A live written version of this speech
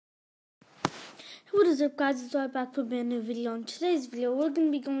What is up, guys? It's right back for a brand new video. In today's video, we're going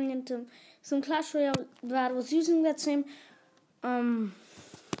to be going into some Clash Royale battles using that same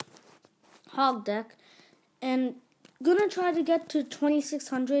hog deck, and gonna try to get to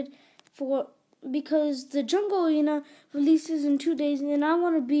 2600 because the Jungle Arena releases in 2 days, and I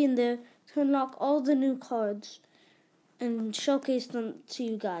want to be in there to unlock all the new cards and showcase them to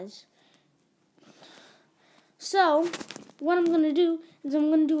you guys. So, what I'm going to do is I'm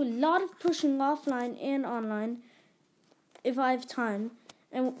going to do a lot of pushing offline and online if I have time.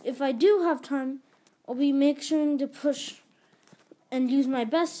 And if I do have time, I'll be making sure to push and use my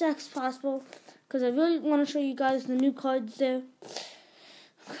best decks possible because I really want to show you guys the new cards there.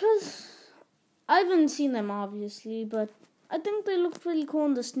 Because I haven't seen them, obviously, but I think they look pretty cool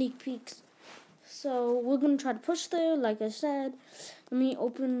in the sneak peeks. So, we're going to try to push there, like I said. Let me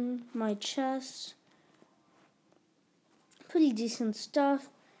open my chest. Pretty decent stuff.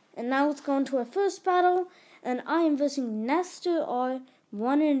 And now let's go into our first battle. And I am versing Nestor R,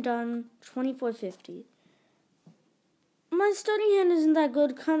 1 and done, 2450. My starting hand isn't that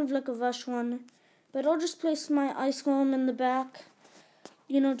good, kind of like a rush one. But I'll just place my Ice Golem in the back.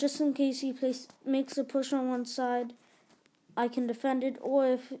 You know, just in case he makes a push on one side, I can defend it. Or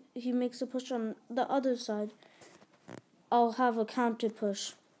if he makes a push on the other side, I'll have a counter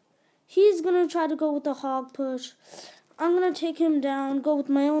push. He's going to try to go with the hog push. I'm going to take him down, go with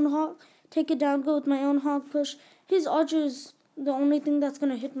my own hog, take it down, go with my own hog push. His archer is the only thing that's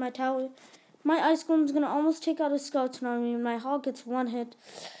going to hit my tower. My Ice Golem is going to almost take out his skeleton army, and my hog gets one hit.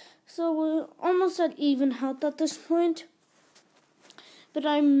 So we're almost at even health at this point. But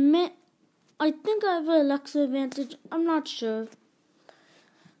I think I have an Alexa advantage. I'm not sure.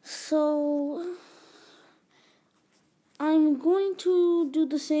 So I'm going to do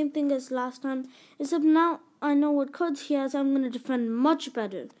the same thing as last time, except now I know what cards he has. I'm going to defend much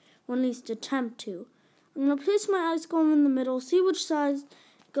better, or at least attempt to. I'm going to place my Ice Golem in the middle, see which side it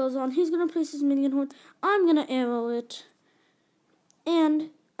goes on. He's going to place his minion horde. I'm going to arrow it. And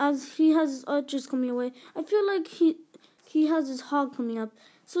as he has his archers coming away, I feel like he has his hog coming up.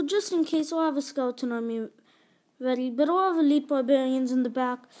 So just in case, I'll have a skeleton army ready, but I'll have elite barbarians in the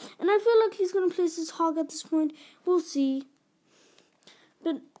back. And I feel like he's going to place his hog at this point. We'll see.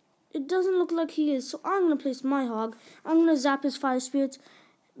 But it doesn't look like he is, so I'm going to place my hog. I'm going to zap his fire spirits,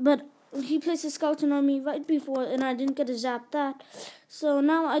 but he placed his skeleton on me right before, and I didn't get to zap that. So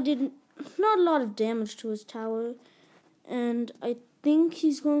now I did not a lot of damage to his tower, and I think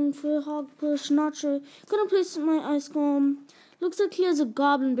he's going for a hog push, not sure. Going to place my Ice Golem. Looks like he has a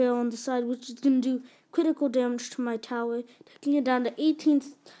Goblin Barrel on the side, which is going to do critical damage to my tower, taking it down to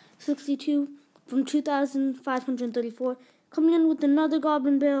 1862 from 2,534. Coming in with another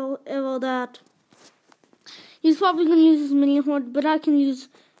Goblin Barrel arrow that he's probably going to use his minion horde, but I can use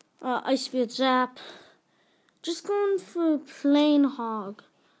Ice Spirit Zap. Just going for plain hog.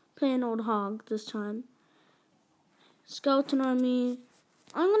 Plain old hog this time. Skeleton army.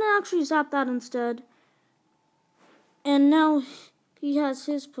 I'm going to actually zap that instead. And now he has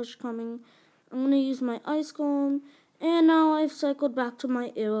his push coming. I'm going to use my Ice Golem. And now I've cycled back to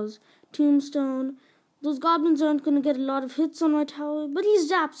my arrows. Tombstone. Those goblins aren't going to get a lot of hits on my tower, but he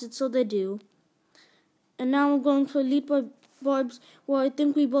zaps it, so they do. And now I'm going for elite barbs, where I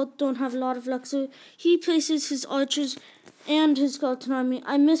think we both don't have a lot of luxury. He places his archers and his skeleton army.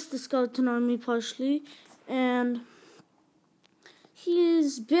 I missed the skeleton army partially, and he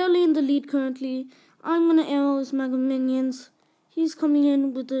is barely in the lead currently. I'm going to arrow his mega minions. He's coming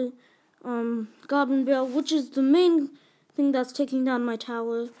in with the Goblin Barrel, which is the main thing that's taking down my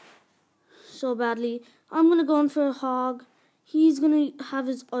tower so badly. I'm going to go in for a hog. He's going to have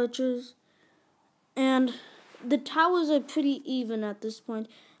his archers. And the towers are pretty even at this point.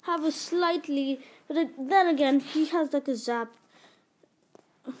 Have a slightly, but then again, he has like a zap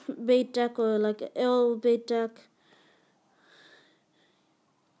bait deck or like an arrow bait deck.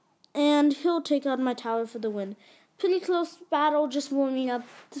 And he'll take out my tower for the win. Pretty close battle, just warming up.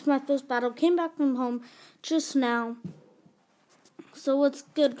 This is my first battle. Came back from home just now. So let's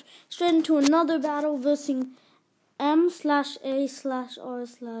get straight into another battle versus M/A/R/C.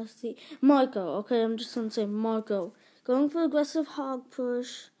 Marco. Okay, I'm just going to say Marco. Going for aggressive hog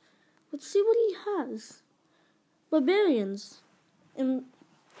push. Let's see what he has. Barbarians. And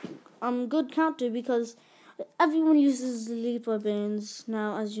good counter because everyone uses elite barbarians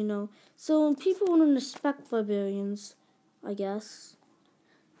now, as you know. So people wouldn't respect barbarians, I guess.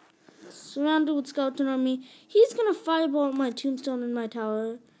 Surrounded with skeleton army. He's going to fireball my tombstone in my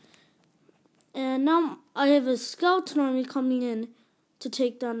tower. And now I have a skeleton army coming in to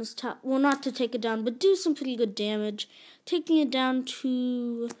take down this tower. Well, not to take it down, but do some pretty good damage. Taking it down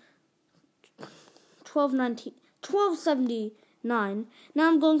to 1279. Now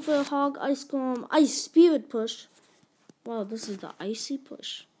I'm going for a Hog Ice Golem Ice Spirit push. Wow, this is the icy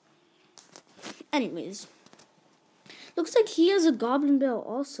push. Anyways, looks like he has a Goblin Bell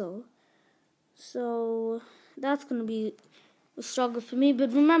also. So that's going to be a struggle for me.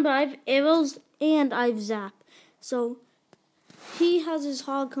 But remember, I have arrows and I have zap. So he has his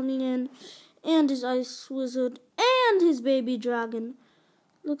Hog coming in and his Ice Wizard and his Baby Dragon.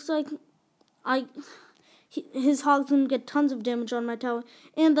 Looks like his Hog's going to get tons of damage on my tower.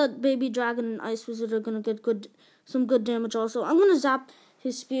 And that Baby Dragon and Ice Wizard are going to get some good damage also. I'm going to zap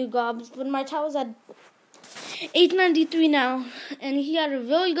his Spear Gobs. But my tower's at 893 now. And he had a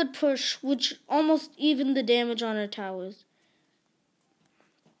really good push, which almost evened the damage on our towers.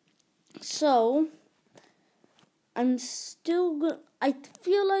 So I'm still good. I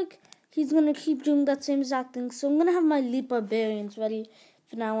feel like he's going to keep doing that same exact thing. So I'm going to have my Leap Barbarians ready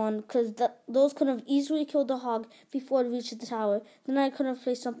from now on, because those could have easily killed the Hog before it reached the tower. Then I could have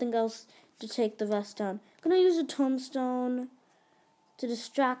placed something else to take the rest down. I'm going to use a Tombstone to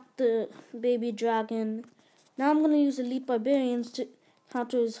distract the Baby Dragon. Now I'm going to use the Leap Barbarians to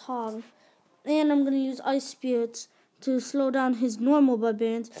counter his Hog. And I'm going to use Ice Spirits to slow down his normal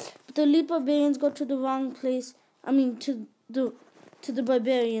Barbarians. But the Leap Barbarians go to the wrong place. To the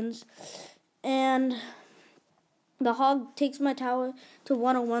Barbarians. And the Hog takes my tower to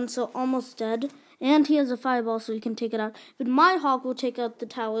 101, so almost dead. And he has a Fireball, so he can take it out. But my Hog will take out the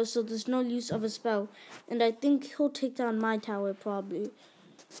tower, so there's no use of a spell. And I think he'll take down my tower, probably.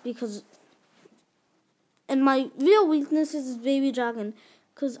 And my real weakness is his Baby Dragon,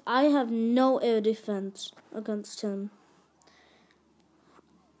 because I have no air defense against him.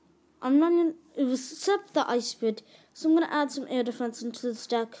 Except the Ice Spirit. So I'm going to add some air defense into this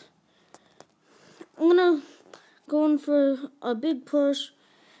deck. I'm going to go in for a big push.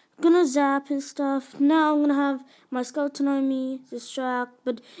 I'm going to zap his stuff. Now I'm going to have my Skeleton Army distract.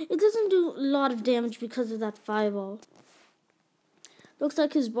 But it doesn't do a lot of damage because of that Fireball. Looks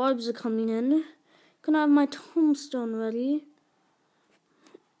like his Barbs are coming in. Going to have my Tombstone ready.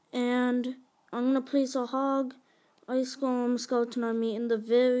 And I'm going to place a Hog, Ice Golem, Skeleton Army in the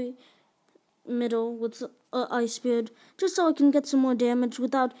very middle with Ice Spirit, just so I can get some more damage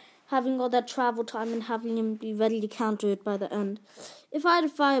without having all that travel time and having him be ready to counter it by the end. If I had a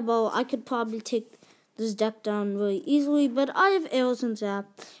Fireball, I could probably take this deck down really easily, but I have arrows and zap,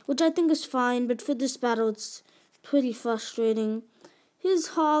 which I think is fine, but for this battle it's pretty frustrating. His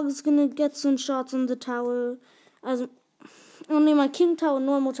Hog's gonna get some shots on the tower, as only my King Tower,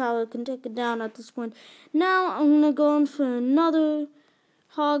 normal tower, can take it down at this point. Now I'm gonna go in for another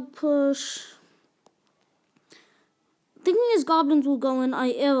Hog push. Thinking his Goblins will go in,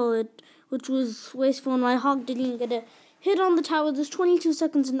 I arrow it, which was wasteful, and my Hog didn't get a hit on the tower. There's 22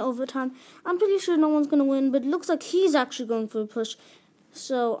 seconds in overtime. I'm pretty sure no one's going to win, but it looks like he's actually going for a push.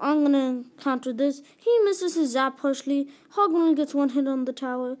 So I'm going to counter this. He misses his zap partially. Hog only gets one hit on the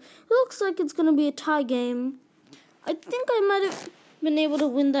tower. It looks like it's going to be a tie game. I think I might have been able to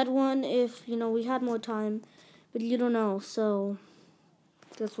win that one if, we had more time. But you don't know, so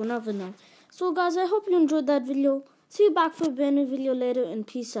guess we'll never know. So guys, I hope you enjoyed that video. See you back for a brand new video later, and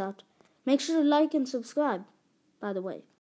peace out. Make sure to like and subscribe, by the way.